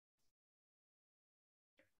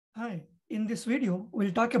Hi, in this video,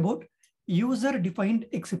 we'll talk about user-defined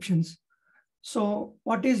exceptions. So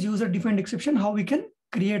what is user-defined exception? How we can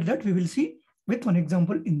create that, we will see with one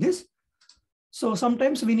example in this. So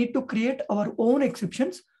sometimes we need to create our own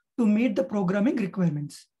exceptions to meet the programming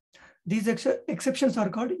requirements. These exceptions are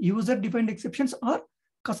called user-defined exceptions or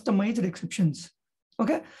customized exceptions.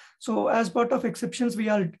 Okay, so as part of exceptions, we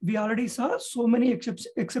already saw so many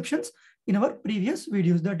exceptions in our previous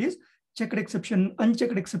videos. That is checked exception,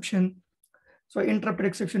 unchecked exception, so interrupted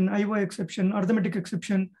exception, IO exception, arithmetic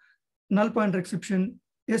exception, null pointer exception,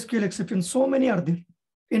 SQL exception. So many are there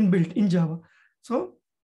inbuilt in Java. So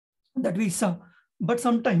that we saw, but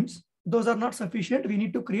sometimes those are not sufficient. We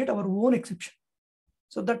need to create our own exception.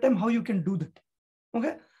 So that time, how you can do that?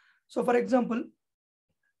 Okay. So for example,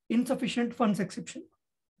 insufficient funds exception.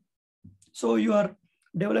 So you are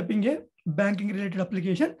developing a banking related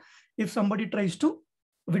application. If somebody tries to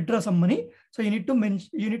withdraw some money, so you need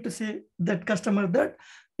to say that customer that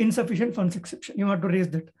insufficient funds exception. You have to raise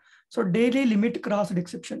that. So daily limit crossed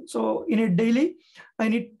exception. So in a daily, I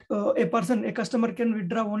need a customer can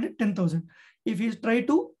withdraw only 10,000. If he try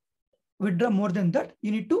to withdraw more than that,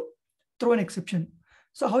 you need to throw an exception.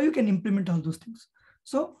 So how you can implement all those things?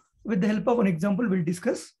 So with the help of an example, we'll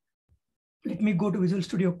discuss. Let me go to Visual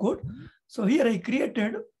Studio Code. So here I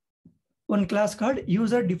created one class called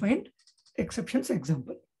user defined exceptions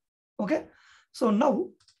example. Okay. So now,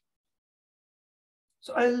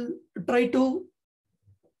 so I'll try to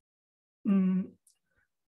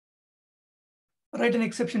write an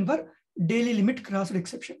exception for daily limit crossed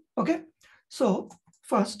exception. Okay. So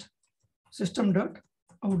first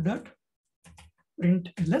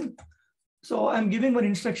system.out.println. So I'm giving one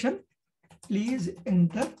instruction. Please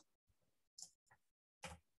enter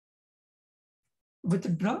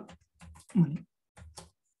withdraw money.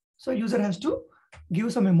 So user has to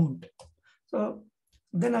give some amount. So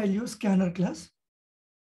then I'll use scanner class.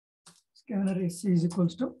 Scanner SC is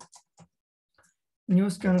equals to new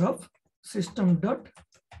scanner of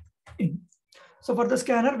system.in. So for the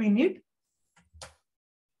scanner, we need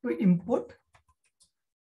to import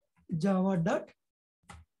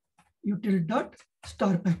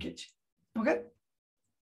java.util.star package. Okay.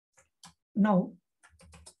 Now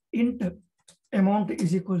int amount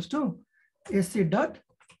is equals to sc.next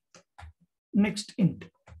int.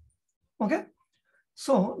 Okay.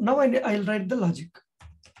 So now I'll write the logic.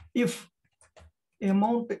 If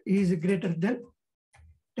amount is greater than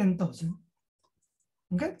 10,000.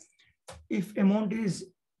 Okay. If amount is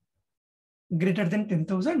greater than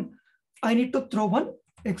 10,000, I need to throw one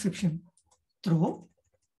exception. Throw.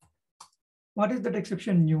 What is that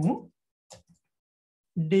exception? New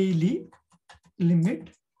daily limit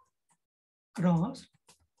cross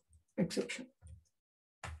exception.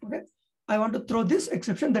 Okay. I want to throw this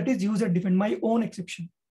exception, that is user defined, my own exception.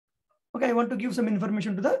 Okay. I want to give some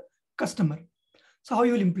information to the customer. So how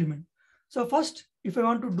you will implement? So first, if I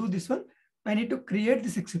want to do this one, I need to create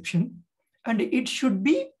this exception and it should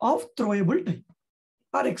be of throwable type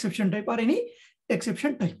or exception type or any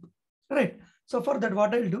exception type, right? So for that,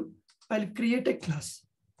 what I'll do, I'll create a class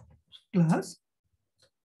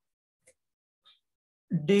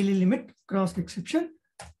daily limit cross exception.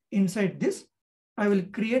 Inside this, I will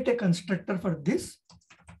create a constructor for this.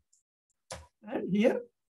 And here,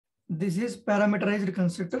 this is parameterized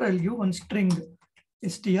constructor. I'll give one string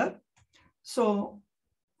str. So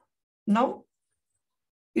now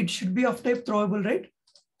it should be of type throwable, right?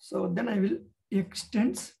 So then I will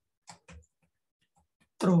extends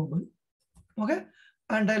throwable. Okay.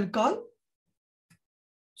 And I'll call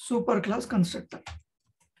superclass constructor.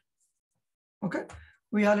 Okay.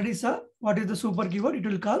 We already saw what is the super keyword. It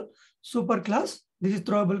will call superclass. This is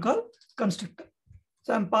throwable call constructor.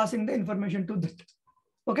 So I'm passing the information to that.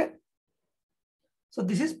 Okay. So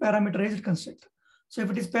this is parameterized constructor. So if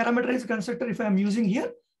it is parameterized constructor, if I'm using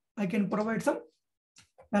here, I can provide some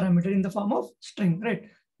parameter in the form of string, right?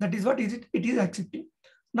 That is what is it is accepting.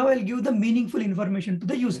 Now I'll give the meaningful information to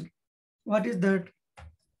the user. What is that?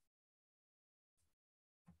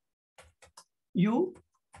 You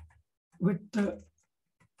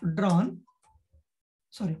withdrawn,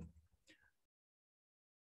 sorry,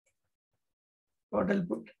 what I'll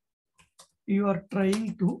put, you are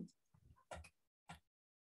trying to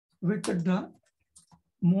withdraw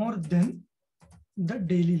more than the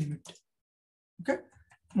daily limit. Okay,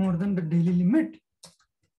 more than the daily limit.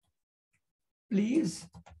 Please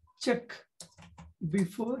check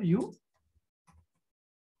before you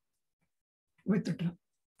withdraw.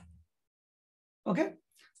 Okay,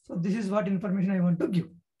 so this is what information I want to give.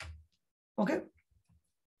 Okay,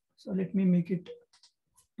 so let me make it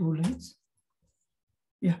 2 lines.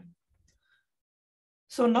 Yeah.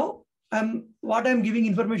 So now what I'm giving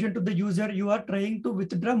information to the user, you are trying to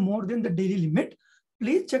withdraw more than the daily limit.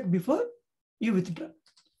 Please check before you withdraw.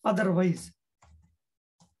 Otherwise,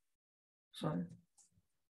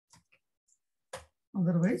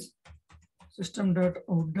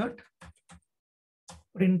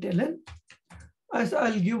 system.out.println. As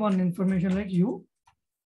I'll give one information like you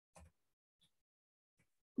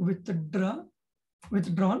withdrawn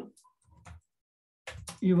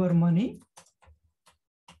your money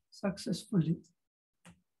successfully.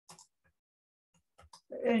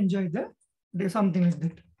 Enjoy the day, something like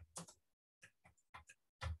that.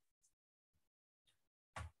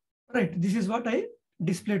 Right, this is what I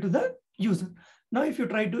display to the user. Now, if you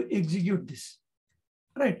try to execute this,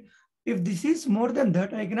 right, if this is more than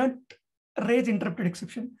that, I cannot raise interrupted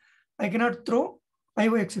exception. I cannot throw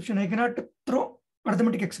IO exception. I cannot throw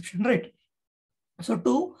arithmetic exception, right? So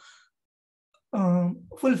to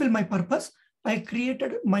fulfill my purpose, I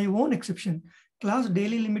created my own exception, class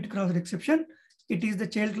DailyLimitCrossedException. It is the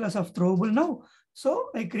child class of throwable now.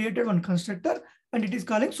 So I created one constructor and it is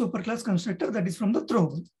calling superclass constructor that is from the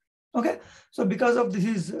throwable. Okay, so because of this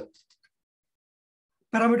is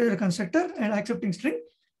parameter constructor and accepting string,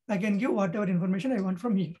 I can give whatever information I want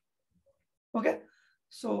from here. Okay,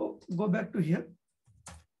 so go back to here.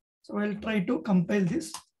 So I'll try to compile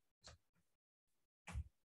this.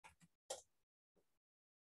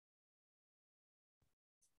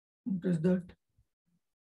 What is that?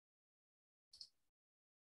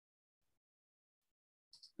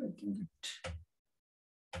 I think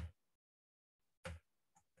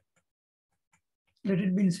let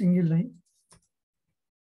it be in single line.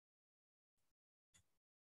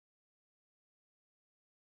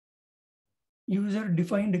 User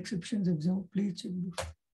defined exceptions example. Please check this.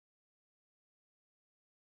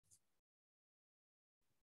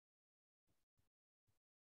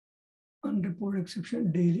 Unreported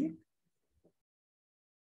exception daily.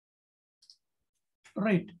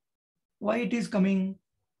 Right. Why it is coming?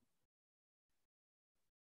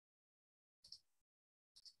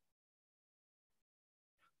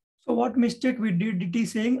 So what mistake we did? It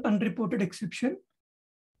is saying unreported exception.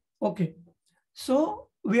 Okay. So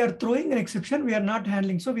we are throwing an exception. We are not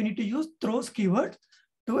handling. So we need to use throws keyword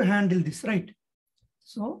to handle this, right?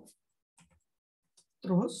 So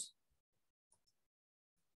throws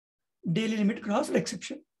daily limit crossed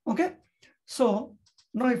exception. Okay. So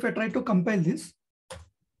now if I try to compile this,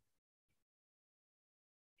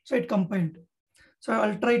 so it compiled. So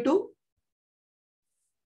I'll try to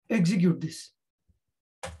execute this.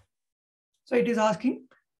 So it is asking,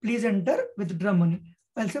 please enter withdraw money.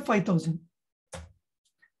 I'll say 5,000.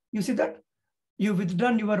 You see that you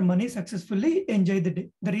withdrawn your money successfully. Enjoy the day.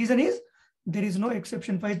 The reason is there is no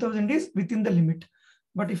exception. 5,000 is within the limit.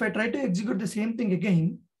 But if I try to execute the same thing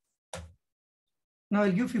again, now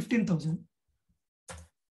I'll give 15,000.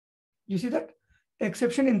 You see that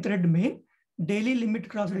exception in thread main, daily limit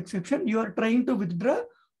crossed exception. You are trying to withdraw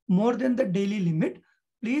more than the daily limit.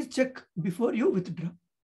 Please check before you withdraw.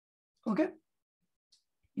 Okay.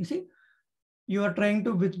 You see, you are trying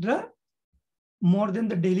to withdraw more than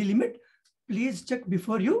the daily limit. Please check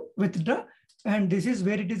before you withdraw. And this is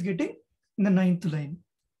where it is getting in the 9th line.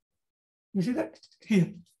 You see that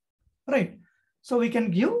here, right? So we can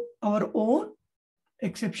give our own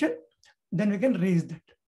exception, then we can raise that.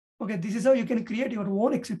 Okay, this is how you can create your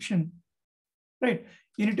own exception, right?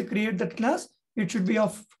 You need to create that class. It should be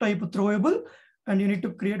of type throwable, and you need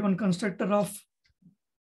to create one constructor of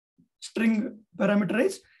string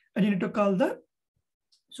parameterized, and you need to call the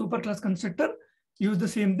superclass constructor. Use the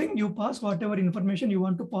same thing. You pass whatever information you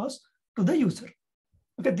want to pass to the user.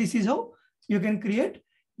 Okay, this is how you can create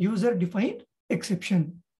user-defined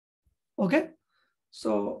exception. Okay,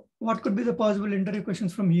 so what could be the possible interview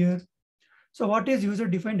questions from here? So what is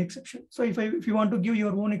user-defined exception? So if you want to give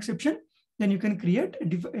your own exception, then you can create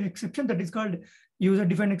an exception that is called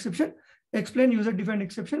user-defined exception. Explain user-defined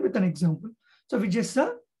exception with an example. So we just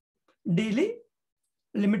saw daily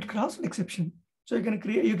limit crossed exception. So you can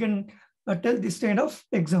create, you can tell this kind of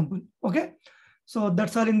example. Okay, so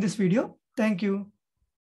that's all in this video. Thank you.